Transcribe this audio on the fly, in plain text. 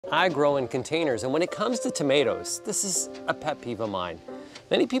I grow in containers, and when it comes to tomatoes, this is a pet peeve of mine.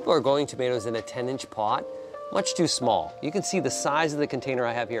 Many people are growing tomatoes in a 10-inch pot, much too small. You can see the size of the container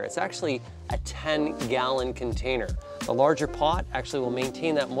I have here. It's actually a 10-gallon container. The larger pot actually will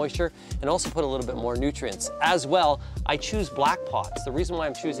maintain that moisture and also put a little bit more nutrients. As well, I choose black pots. The reason why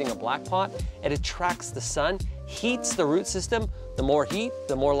I'm choosing a black pot, it attracts the sun, heats the root system. The more heat,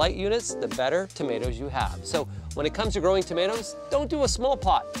 the more light units, the better tomatoes you have. So when it comes to growing tomatoes, don't do a small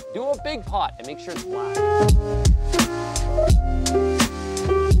pot, do a big pot and make sure it's black.